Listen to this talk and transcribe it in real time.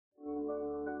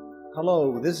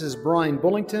Hello, this is Brian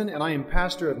Bullington, and I am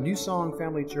pastor of New Song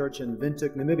Family Church in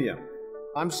Windhoek, Namibia.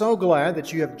 I'm so glad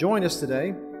that you have joined us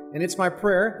today, and it's my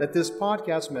prayer that this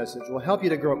podcast message will help you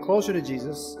to grow closer to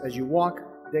Jesus as you walk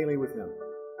daily with Him.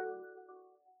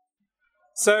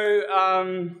 So,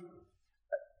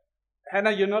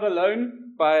 Hannah, you're not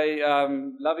alone by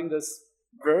loving this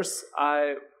verse.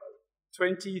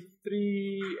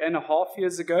 23 and a half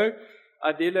years ago,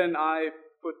 Adela and I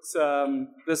put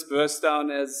this verse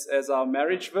down as our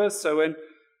marriage verse. So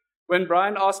when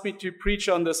Brian asked me to preach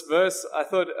on this verse, I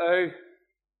thought, oh,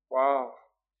 wow.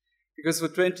 Because for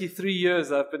 23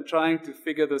 years, I've been trying to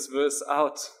figure this verse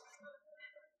out.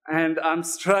 And I'm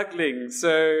struggling.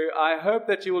 So I hope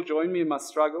that you will join me in my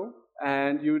struggle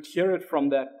and you would hear it from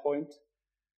that point.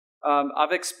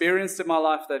 I've experienced in my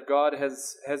life that God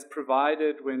has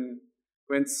provided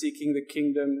when seeking the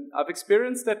kingdom. I've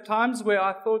experienced at times where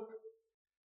I thought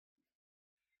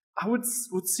I would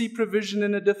see provision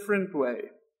in a different way.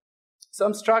 So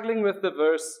I'm struggling with the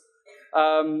verse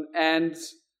and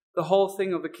the whole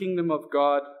thing of the kingdom of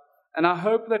God. And I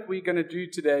hope that we're going to do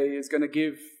today is going to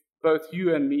give both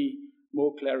you and me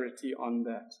more clarity on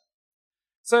that.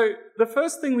 So the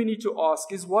first thing we need to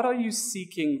ask is, what are you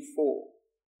seeking for?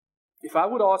 If I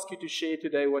would ask you to share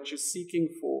today what you're seeking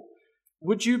for,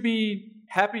 would you be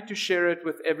happy to share it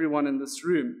with everyone in this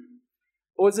room?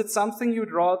 Or is it something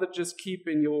you'd rather just keep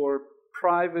in your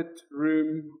private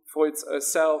room for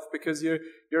itself because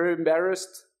you're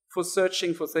embarrassed for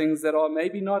searching for things that are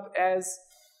maybe not as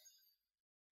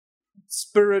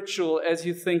spiritual as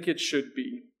you think it should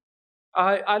be?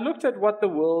 I looked at what the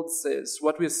world says,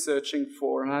 what we're searching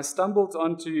for, and I stumbled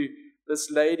onto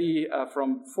this lady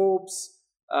from Forbes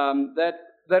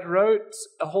that wrote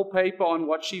a whole paper on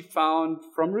what she found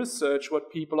from research,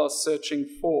 what people are searching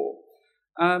for.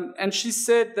 And she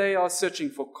said they are searching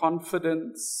for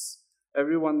confidence.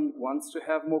 Everyone wants to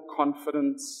have more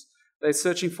confidence. They're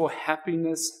searching for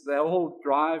happiness. Their whole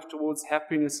drive towards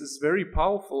happiness is very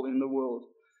powerful in the world.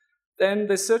 Then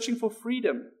they're searching for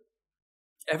freedom.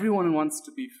 Everyone wants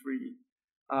to be free.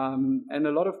 And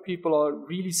a lot of people are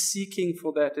really seeking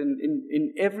for that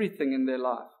in everything in their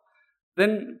life.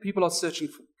 Then people are searching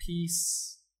for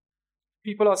peace.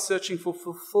 People are searching for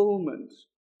fulfillment.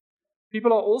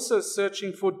 People are also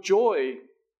searching for joy.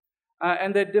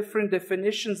 And there are different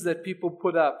definitions that people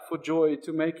put up for joy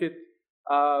to make it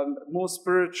more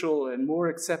spiritual and more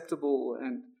acceptable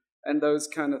and those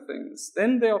kind of things.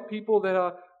 Then there are people that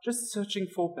are just searching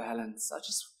for balance. I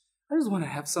just want to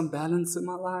have some balance in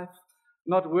my life.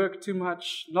 Not work too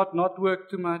much, not work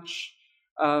too much,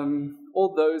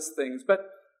 all those things. But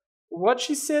what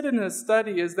she said in her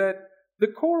study is that the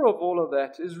core of all of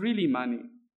that is really money.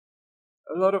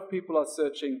 A lot of people are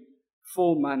searching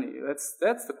for money.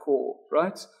 That's the core,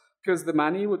 right? Because the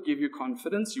money will give you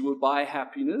confidence. You will buy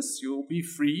happiness. You will be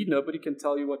free. Nobody can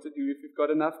tell you what to do if you've got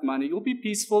enough money. You'll be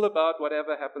peaceful about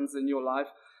whatever happens in your life.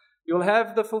 You'll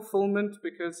have the fulfillment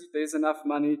because there's enough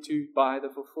money to buy the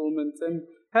fulfillment, and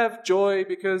have joy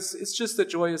because it's just a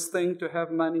joyous thing to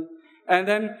have money. And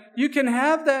then you can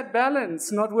have that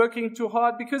balance, not working too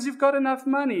hard because you've got enough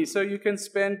money, so you can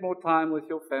spend more time with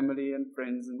your family and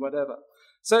friends and whatever.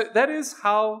 So that is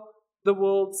how the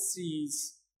world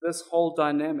sees this whole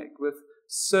dynamic with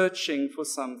searching for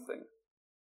something.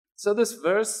 So this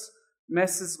verse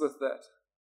messes with that.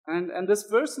 And this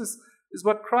verse is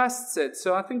what Christ said.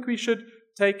 So I think we should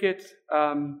take it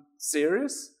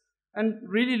serious and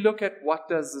really look at what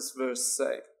does this verse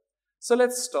say. So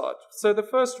let's start. So the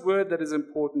first word that is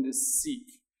important is seek.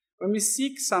 When we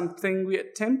seek something, we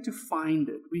attempt to find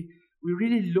it. We're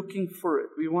really looking for it.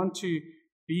 We want to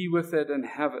be with it and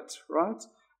have it, right?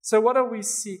 So what are we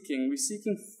seeking? We're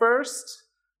seeking first,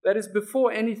 that is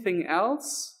before anything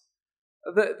else,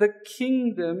 the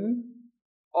kingdom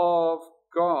of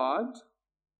God,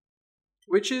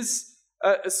 which is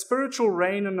a spiritual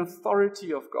reign and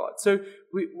authority of God. So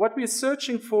what we're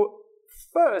searching for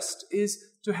first is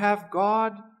to have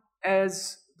God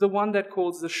as the one that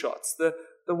calls the shots,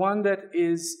 the one that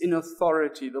is in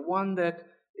authority, the one that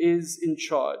is in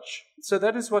charge. So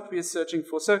that is what we are searching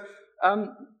for. So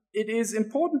it is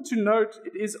important to note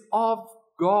it is of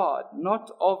God, not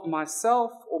of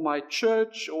myself or my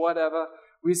church or whatever.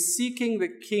 We're seeking the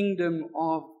kingdom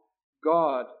of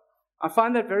God. I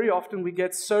find that very often we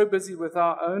get so busy with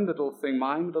our own little thing,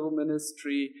 my little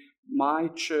ministry, my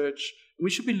church.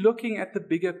 We should be looking at the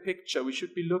bigger picture. We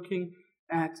should be looking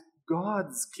at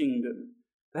God's kingdom.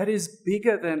 That is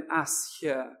bigger than us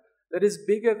here. That is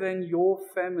bigger than your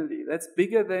family. That's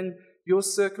bigger than your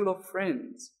circle of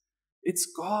friends. It's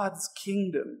God's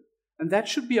kingdom. And that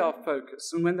should be our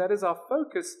focus. And when that is our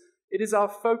focus, It is our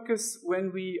focus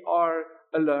when we are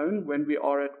alone, when we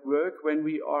are at work, when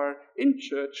we are in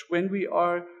church, when we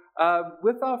are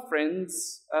with our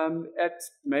friends at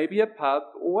maybe a pub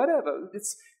or whatever.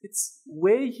 It's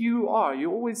where you are.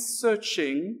 You're always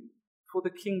searching for the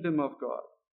kingdom of God.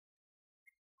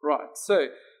 Right, so,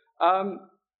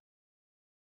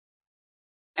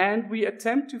 and we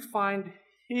attempt to find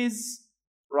His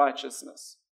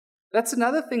righteousness. That's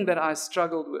another thing that I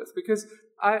struggled with, because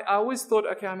I always thought,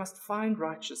 okay, I must find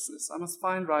righteousness. I must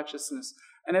find righteousness.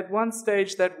 And at one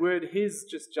stage, that word His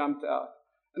just jumped out.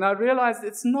 And I realized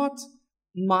it's not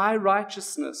my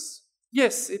righteousness.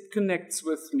 Yes, it connects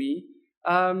with me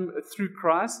through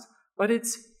Christ, but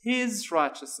it's His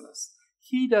righteousness.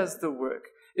 He does the work.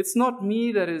 It's not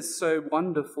me that is so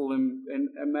wonderful and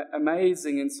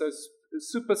amazing and so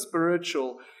super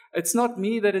spiritual. It's not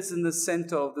me that is in the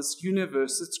center of this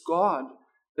universe. It's God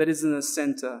that is in the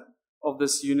center of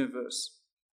this universe.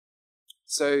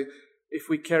 So if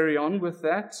we carry on with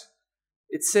that,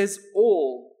 it says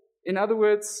all. In other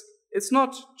words, it's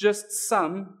not just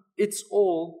some, it's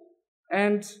all.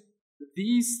 And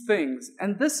these things,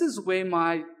 and this is where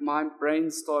my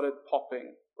brain started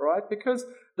popping, right? Because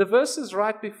the verses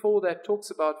right before that talks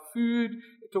about food,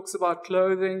 it talks about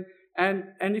clothing, and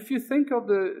if you think of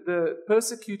the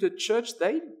persecuted church,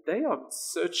 they are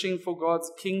searching for God's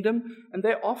kingdom, and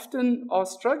they often are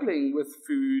struggling with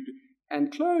food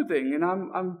and clothing.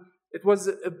 And it was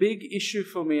a big issue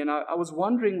for me, and I was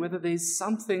wondering whether there's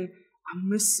something I'm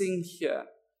missing here.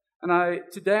 And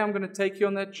today I'm going to take you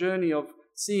on that journey of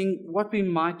seeing what we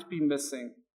might be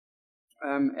missing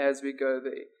as we go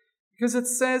there. Because it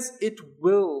says it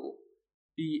will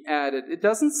be added. It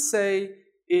doesn't say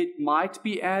it might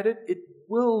be added, it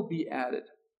will be added.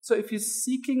 So if you're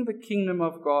seeking the kingdom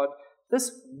of God,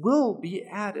 this will be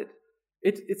added.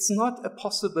 It's not a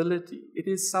possibility. It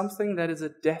is something that is a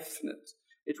definite.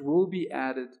 It will be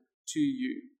added to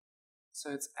you.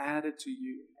 So it's added to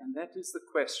you. And that is the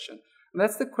question. And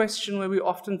that's the question where we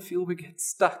often feel we get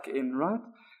stuck in, right?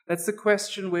 That's the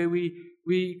question where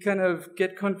we kind of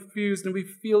get confused and we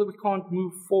feel we can't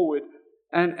move forward.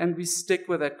 And we stick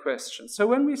with that question. So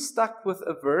when we're stuck with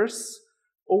a verse,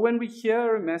 or when we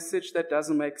hear a message that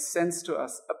doesn't make sense to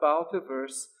us about a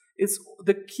verse,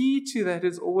 the key to that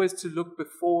is always to look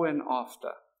before and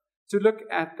after, to look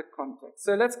at the context.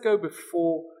 So let's go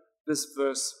before this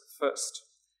verse first.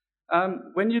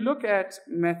 When you look at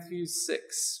Matthew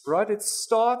 6, right, it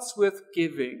starts with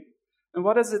giving. And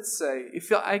what does it say?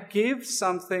 If I give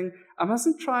something, I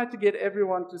mustn't try to get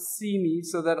everyone to see me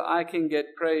so that I can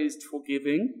get praised for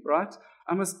giving, right?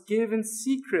 I must give in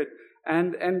secret,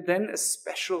 and then a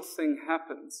special thing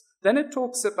happens. Then it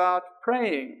talks about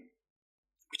praying,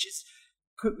 which is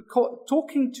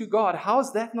talking to God. How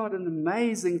is that not an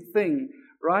amazing thing,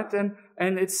 right?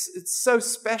 And it's so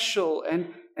special.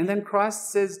 And then Christ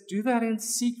says, do that in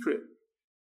secret.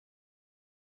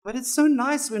 But it's so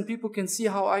nice when people can see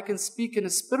how I can speak in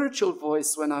a spiritual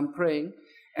voice when I'm praying.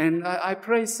 And I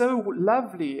pray so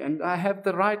lovely, and I have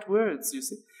the right words, you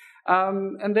see.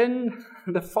 And then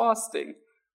the fasting.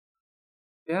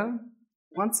 Yeah?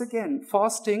 Once again,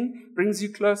 fasting brings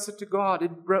you closer to God.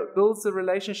 It builds a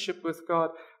relationship with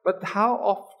God. But how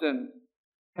often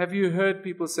have you heard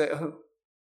people say, oh,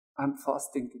 I'm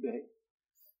fasting today?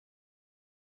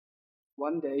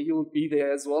 One day you'll be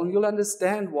there as well, and you'll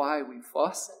understand why we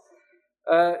fast.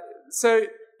 So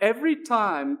every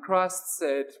time Christ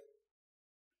said,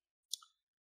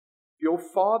 your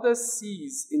Father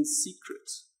sees in secret,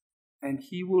 and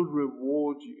He will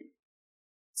reward you.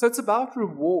 So it's about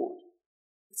reward.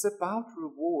 It's about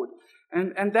reward.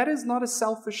 And that is not a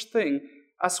selfish thing,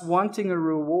 us wanting a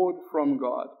reward from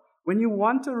God. When you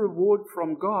want a reward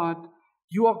from God,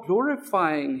 you are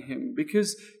glorifying Him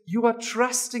because you are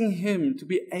trusting Him to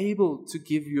be able to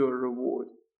give you a reward.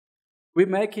 We're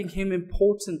making Him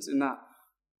important enough.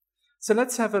 So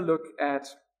let's have a look at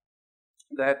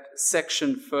that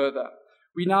section further.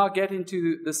 We now get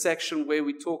into the section where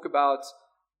we talk about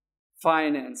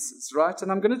finances, right? And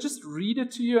I'm going to just read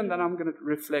it to you, and then I'm going to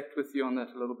reflect with you on that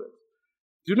a little bit.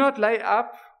 Do not lay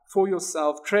up for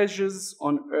yourself treasures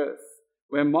on earth,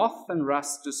 where moth and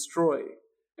rust destroy,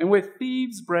 and where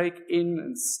thieves break in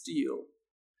and steal.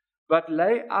 But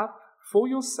lay up for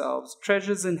yourselves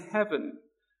treasures in heaven,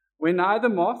 where neither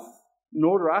moth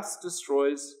nor rust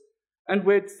destroys, and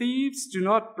where thieves do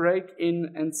not break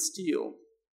in and steal.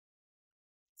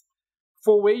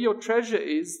 For where your treasure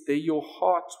is, there your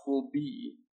heart will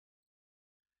be.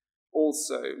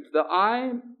 Also, the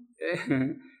eye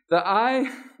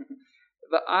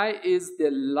is the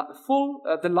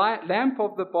lamp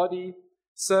of the body.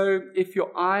 So if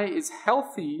your eye is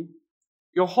healthy,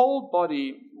 your whole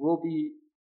body will be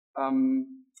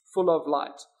full of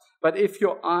light. But if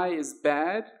your eye is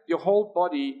bad, your whole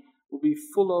body will be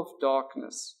full of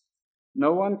darkness.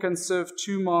 No one can serve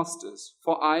two masters,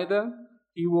 for either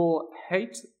he will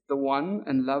hate the one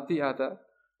and love the other,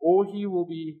 or he will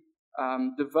be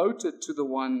devoted to the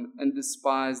one and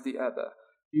despise the other.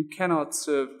 You cannot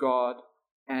serve God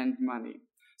and money.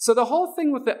 So the whole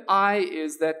thing with the eye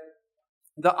is that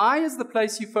the eye is the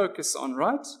place you focus on,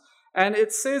 right? And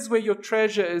it says where your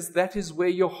treasure is, that is where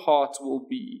your heart will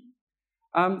be.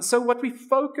 So what we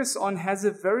focus on has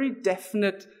a very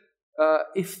definite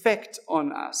effect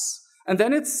on us. And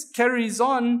then it carries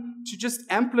on to just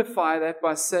amplify that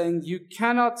by saying you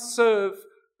cannot serve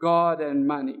God and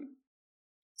money.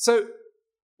 So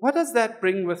what does that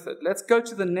bring with it? Let's go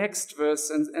to the next verse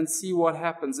and see what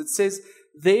happens. It says,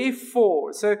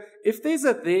 therefore. So if there's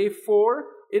a therefore,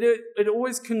 it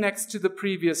always connects to the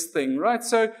previous thing, right?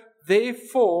 So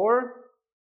therefore,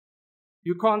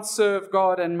 you can't serve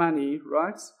God and money,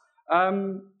 right?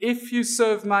 If you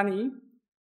serve money,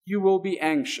 you will be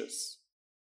anxious.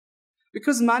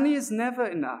 Because money is never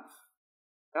enough.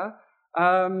 Yeah?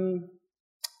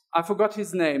 I forgot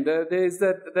his name. There's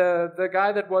the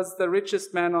guy that was the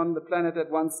richest man on the planet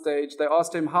at one stage. They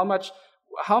asked him, how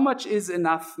much is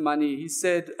enough money? He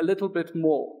said, a little bit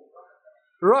more.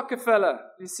 Rockefeller,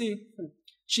 you see,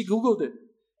 she Googled it.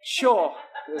 Sure.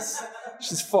 Yes.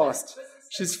 She's fast.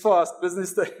 She's fast.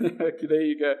 Business day. Okay, there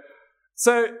you go.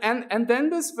 So, and then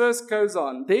this verse goes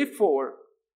on. Therefore,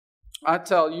 I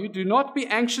tell you, do not be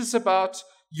anxious about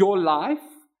your life,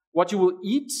 what you will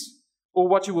eat or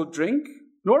what you will drink,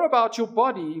 nor about your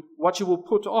body, what you will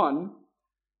put on.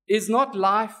 Is not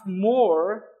life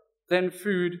more than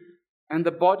food, and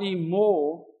the body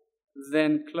more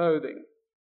than clothing?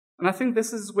 And I think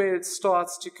this is where it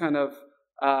starts to kind of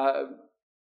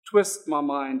twist my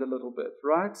mind a little bit,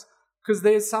 right? Because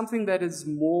there's something that is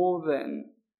more than.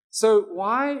 So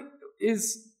why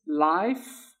is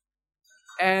life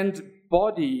and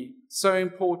body so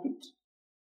important?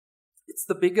 It's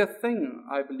the bigger thing,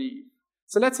 I believe.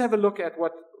 So let's have a look at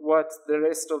what the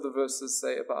rest of the verses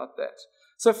say about that.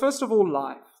 So first of all,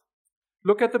 life.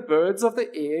 Look at the birds of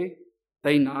the air.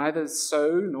 They neither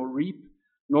sow nor reap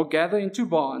nor gather into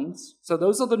barns. So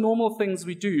those are the normal things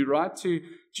we do, right? To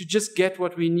just get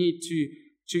what we need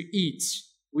to eat.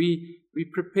 We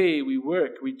prepare, we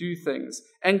work, we do things.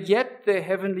 And yet their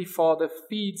heavenly Father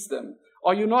feeds them.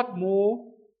 Are you not of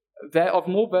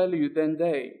more value than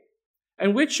they?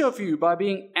 And which of you, by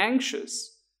being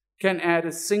anxious, can add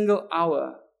a single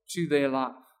hour to their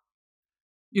life?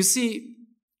 You see,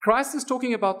 Christ is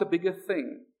talking about the bigger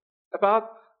thing, about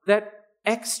that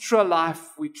extra life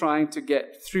we're trying to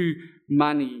get through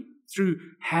money, through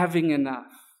having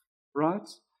enough, right?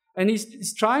 And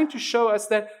he's trying to show us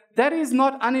that is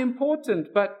not unimportant,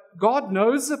 but God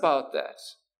knows about that.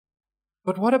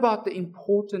 But what about the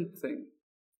important thing?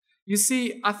 You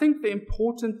see, I think the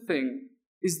important thing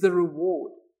is the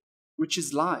reward, which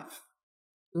is life.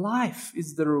 Life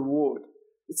is the reward.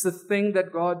 It's the thing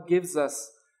that God gives us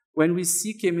when we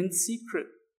seek Him in secret,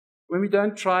 when we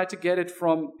don't try to get it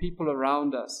from people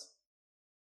around us.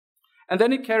 And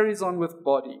then He carries on with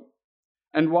body.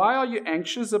 And why are you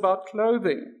anxious about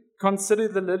clothing? Consider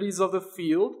the lilies of the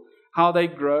field, how they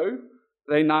grow.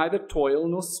 They neither toil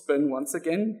nor spin, once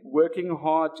again, working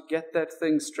hard to get that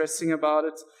thing, stressing about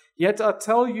it. Yet I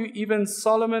tell you, even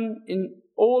Solomon in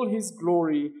all his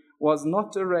glory was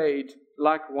not arrayed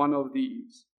like one of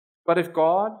these. But if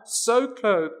God so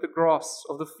clothed the grass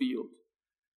of the field,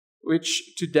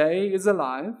 which today is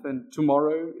alive and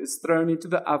tomorrow is thrown into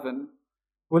the oven,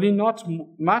 will He not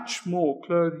much more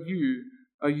clothe you,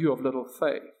 O you of little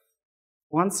faith?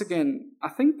 Once again, I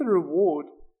think the reward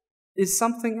is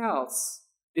something else.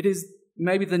 It is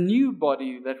maybe the new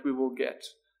body that we will get,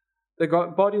 the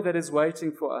body that is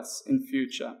waiting for us in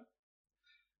future.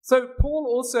 So Paul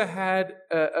also had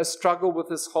a struggle with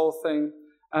this whole thing,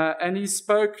 and he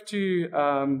spoke to,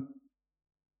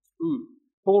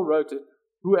 Paul wrote it,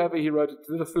 whoever he wrote it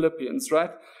to, the Philippians,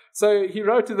 right? So he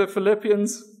wrote to the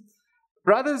Philippians,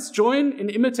 brothers, join in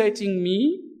imitating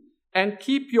me and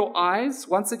keep your eyes,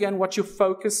 once again, what you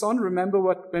focus on. Remember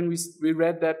when we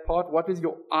read that part, what is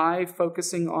your eye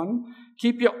focusing on?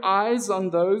 Keep your eyes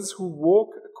on those who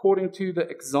walk according to the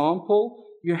example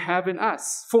you have in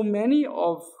us. For many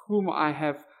of whom I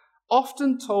have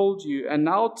often told you, and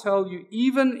now tell you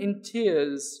even in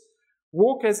tears,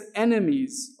 walk as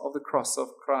enemies of the cross of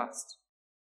Christ.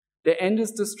 Their end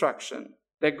is destruction,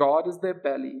 their God is their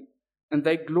belly, and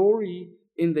they glory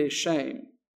in their shame,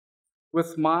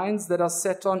 with minds that are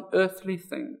set on earthly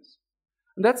things.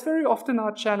 And that's very often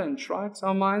our challenge, right?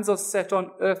 Our minds are set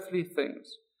on earthly things.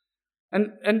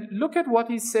 And look at what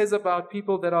he says about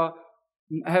people that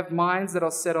have minds that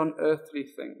are set on earthly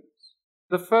things.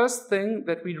 The first thing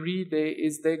that we read there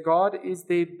is their God is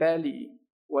their belly,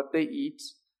 what they eat,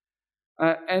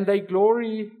 and their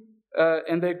glory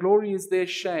is their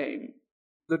shame,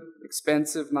 the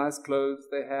expensive, nice clothes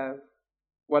they have,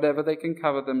 whatever they can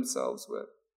cover themselves with.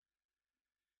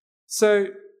 So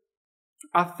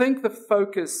I think the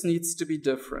focus needs to be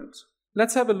different.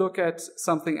 Let's have a look at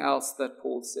something else that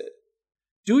Paul said.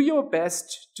 Do your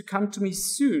best to come to me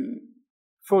soon,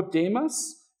 for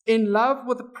Demas, in love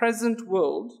with the present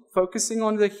world, focusing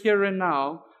on the here and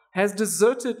now, has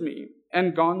deserted me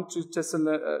and gone to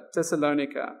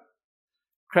Thessalonica.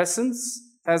 Crescens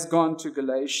has gone to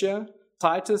Galatia,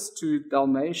 Titus to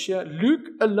Dalmatia. Luke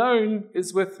alone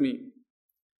is with me.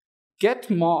 Get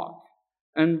Mark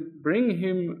and bring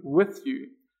him with you,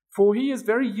 for he is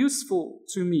very useful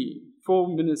to me for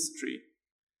ministry.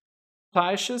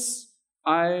 Titius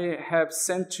I have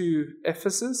sent to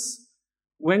Ephesus.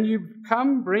 When you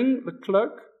come, bring the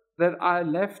cloak that I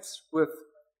left with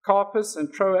Carpus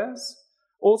and Troas,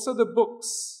 also the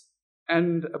books,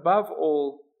 and above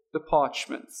all, the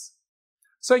parchments.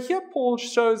 So here Paul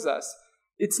shows us,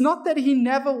 it's not that he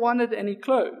never wanted any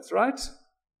clothes, right?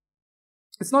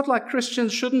 It's not like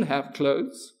Christians shouldn't have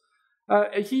clothes.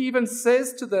 He even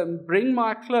says to them, bring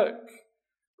my cloak,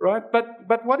 right?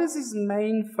 But what is his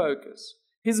main focus?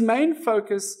 His main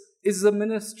focus is the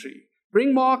ministry.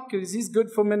 Bring Mark, because he's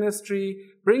good for ministry.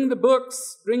 Bring the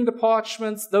books, bring the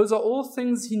parchments. Those are all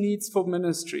things he needs for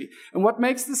ministry. And what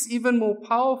makes this even more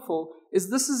powerful is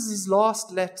this is his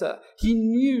last letter. He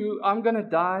knew, I'm going to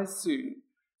die soon.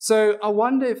 So I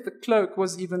wonder if the cloak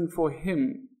was even for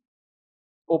him,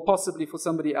 or possibly for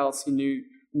somebody else he knew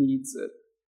needs it.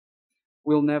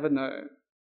 We'll never know.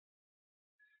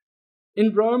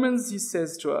 In Romans, he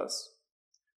says to us,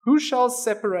 who shall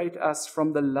separate us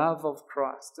from the love of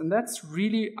Christ? And that's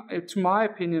really, to my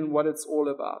opinion, what it's all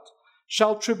about.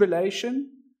 Shall tribulation,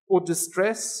 or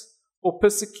distress, or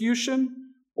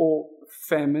persecution, or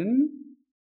famine,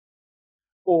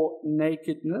 or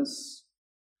nakedness,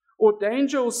 or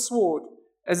danger or sword,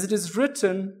 as it is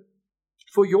written,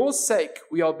 for your sake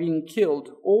we are being killed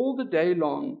all the day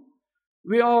long.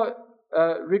 We are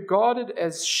regarded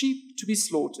as sheep to be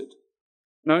slaughtered.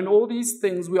 Now, in all these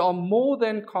things, we are more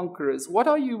than conquerors. What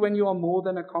are you when you are more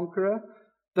than a conqueror?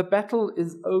 The battle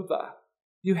is over.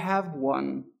 You have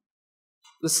won.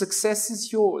 The success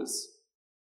is yours.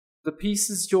 The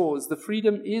peace is yours. The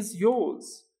freedom is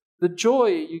yours. The joy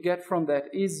you get from that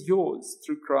is yours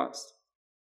through Christ.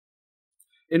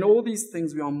 In all these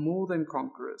things, we are more than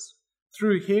conquerors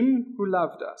through him who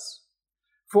loved us.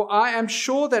 For I am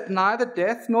sure that neither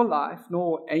death nor life,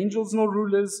 nor angels nor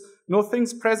rulers, nor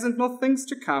things present nor things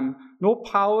to come, nor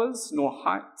powers, nor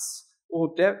heights,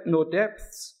 nor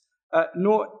depths,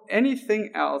 nor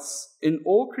anything else in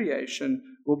all creation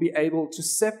will be able to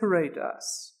separate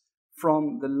us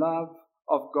from the love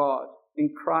of God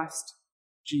in Christ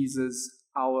Jesus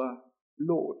our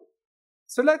Lord.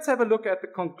 So let's have a look at the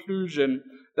conclusion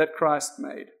that Christ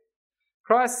made.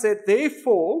 Christ said,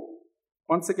 therefore,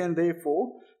 once again,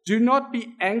 therefore, do not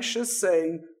be anxious,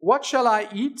 saying, what shall I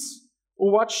eat?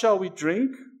 Or what shall we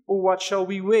drink? Or what shall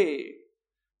we wear?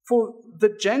 For the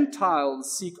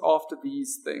Gentiles seek after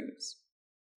these things,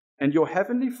 and your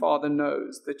heavenly Father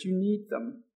knows that you need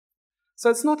them. So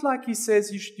it's not like he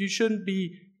says you shouldn't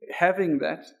be having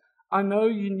that. I know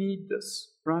you need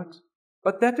this, right?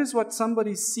 But that is what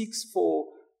somebody seeks for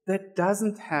that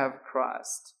doesn't have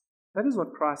Christ. That is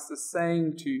what Christ is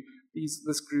saying to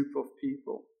this group of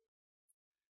people.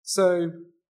 So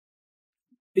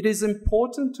it is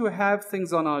important to have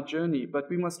things on our journey, but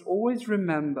we must always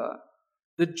remember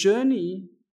the journey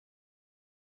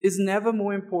is never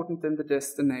more important than the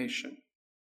destination.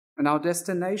 And our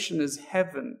destination is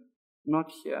heaven,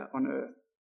 not here on earth.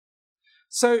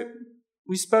 So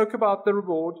we spoke about the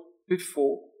reward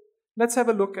before. Let's have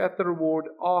a look at the reward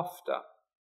after.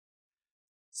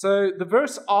 So the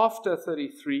verse after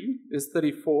 33 is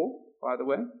 34, by the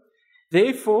way.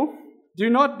 Therefore, do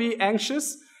not be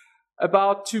anxious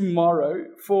about tomorrow,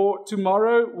 for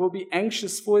tomorrow will be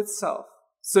anxious for itself.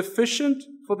 Sufficient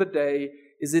for the day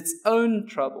is its own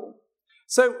trouble.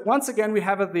 So once again, we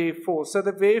have a therefore. So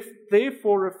the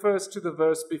therefore refers to the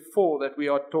verse before that we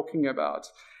are talking about.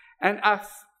 And I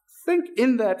think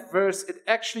in that verse, it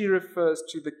actually refers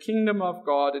to the kingdom of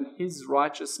God and his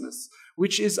righteousness,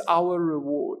 which is our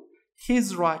reward.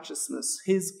 His righteousness,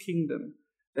 his kingdom,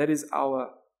 that is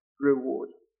our reward.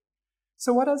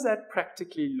 So what does that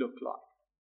practically look like?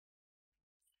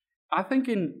 I think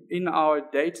in our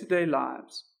day-to-day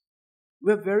lives,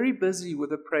 we're very busy with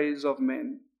the praise of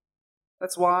men.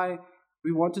 That's why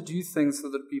we want to do things so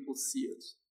that people see it.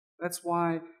 That's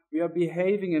why we are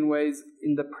behaving in ways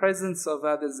in the presence of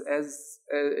others as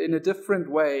in a different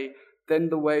way than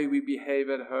the way we behave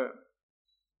at home.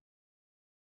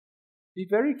 Be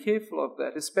very careful of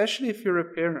that, especially if you're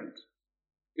a parent,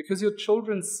 because your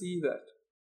children see that.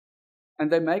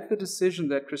 And they make the decision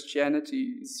that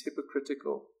Christianity is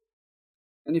hypocritical.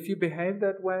 And if you behave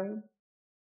that way,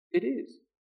 it is.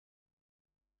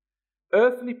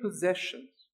 Earthly possessions.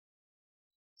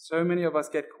 So many of us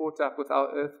get caught up with our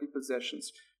earthly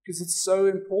possessions because it's so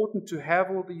important to have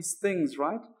all these things,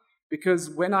 right? Because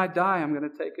when I die, I'm going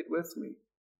to take it with me.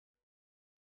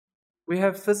 We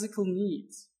have physical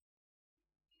needs.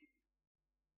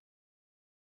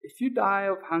 If you die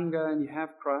of hunger and you have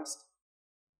Christ,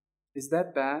 is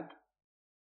that bad?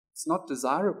 It's not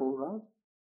desirable, right?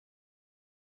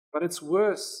 But it's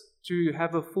worse to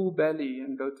have a full belly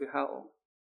and go to hell.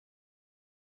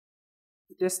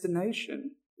 The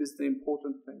destination is the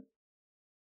important thing.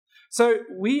 So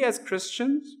we as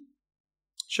Christians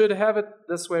should have it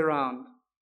this way around,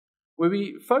 where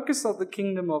we focus on the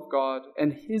kingdom of God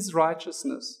and His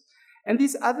righteousness. And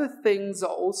these other things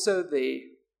are also there.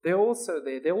 They're also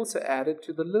there. They're also added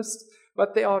to the list,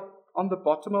 but they are on the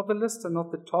bottom of the list and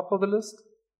not the top of the list.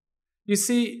 You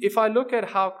see, if I look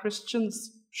at how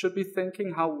Christians should be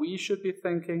thinking, how we should be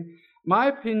thinking, my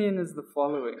opinion is the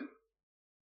following.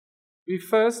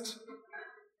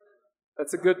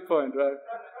 That's a good point, right?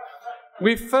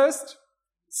 We first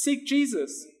seek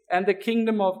Jesus and the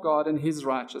kingdom of God and His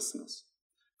righteousness.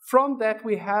 From that,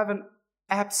 we have an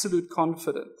absolute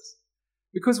confidence.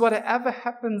 Because whatever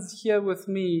happens here with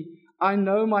me, I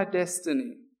know my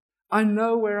destiny. I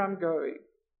know where I'm going.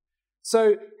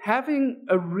 So having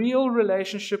a real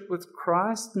relationship with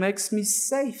Christ makes me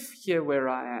safe here where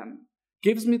I am.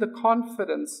 Gives me the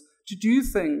confidence to do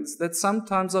things that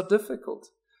sometimes are difficult,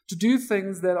 to do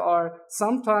things that are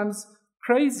sometimes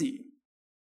crazy,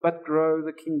 but grow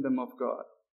the kingdom of God.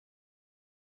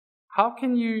 How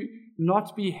can you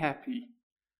not be happy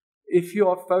if you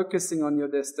are focusing on your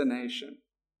destination?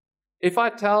 If I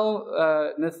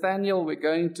tell Nathaniel we're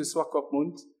going to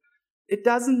Swakopmund, it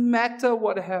doesn't matter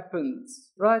what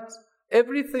happens, right?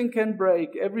 Everything can break,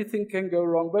 everything can go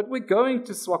wrong, but we're going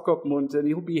to Swakopmund and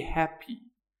he'll be happy.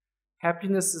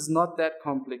 Happiness is not that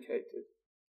complicated.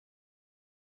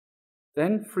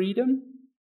 Then freedom.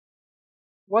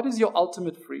 What is your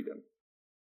ultimate freedom?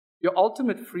 Your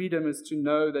ultimate freedom is to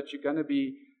know that you're going to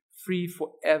be free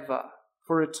forever,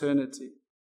 for eternity.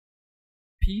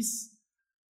 Peace.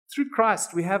 Through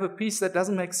Christ, we have a peace that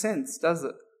doesn't make sense, does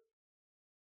it?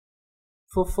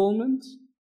 Fulfillment.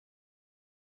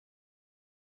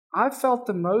 I felt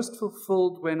the most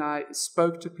fulfilled when I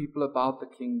spoke to people about the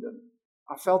kingdom.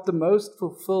 I felt the most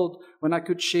fulfilled when I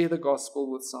could share the gospel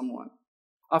with someone.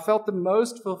 I felt the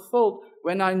most fulfilled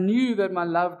when I knew that my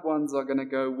loved ones are going to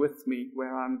go with me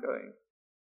where I'm going.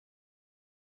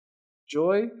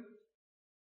 Joy.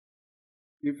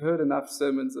 You've heard enough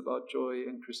sermons about joy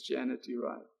in Christianity,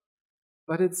 right?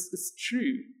 But it's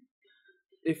true.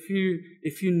 If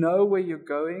you know where you're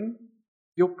going,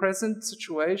 your present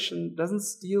situation doesn't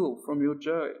steal from your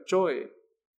joy.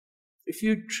 If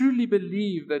you truly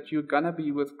believe that you're going to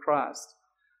be with Christ,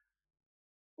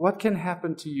 what can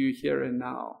happen to you here and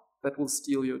now that will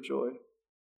steal your joy?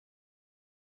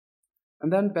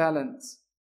 And then balance.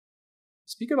 We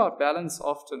speak about balance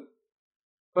often,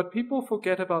 but people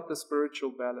forget about the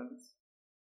spiritual balance.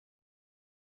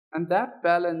 And that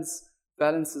balance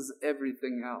balances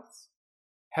everything else.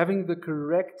 Having the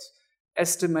correct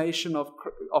estimation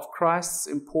of Christ's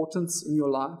importance in your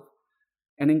life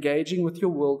and engaging with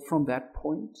your world from that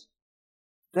point,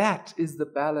 that is the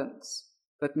balance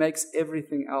that makes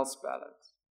everything else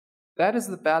balanced. That is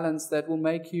the balance that will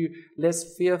make you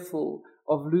less fearful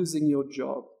of losing your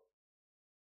job,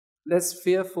 less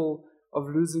fearful of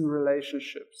losing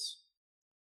relationships,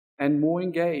 and more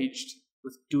engaged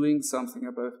with doing something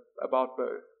about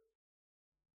both.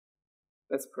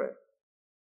 Let's pray.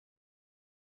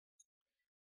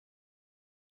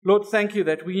 Lord, thank you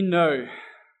that we know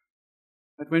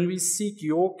that when we seek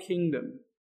your kingdom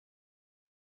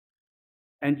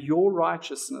and your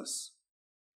righteousness,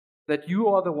 that you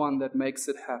are the one that makes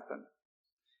it happen.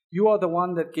 You are the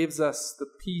one that gives us the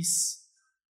peace,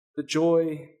 the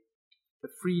joy, the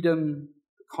freedom,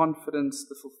 the confidence,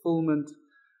 the fulfillment.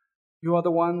 You are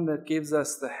the one that gives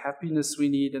us the happiness we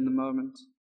need in the moment.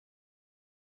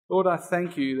 Lord, I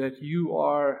thank you that you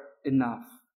are enough.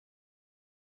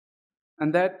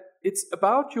 And that it's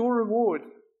about your reward.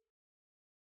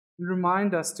 And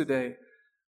remind us today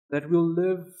that we'll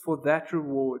live for that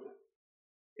reward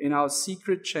in our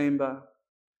secret chamber,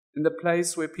 in the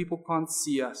place where people can't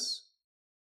see us,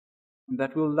 and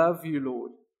that we'll love you,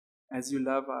 Lord, as you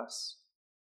love us.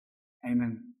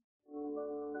 Amen.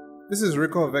 This is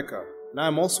Rico Veka, and I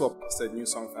am also a pastor at New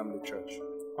Song Family Church.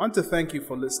 I want to thank you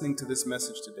for listening to this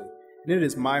message today, and it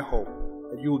is my hope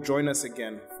that you will join us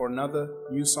again for another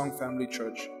New Song Family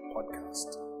Church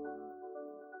podcast.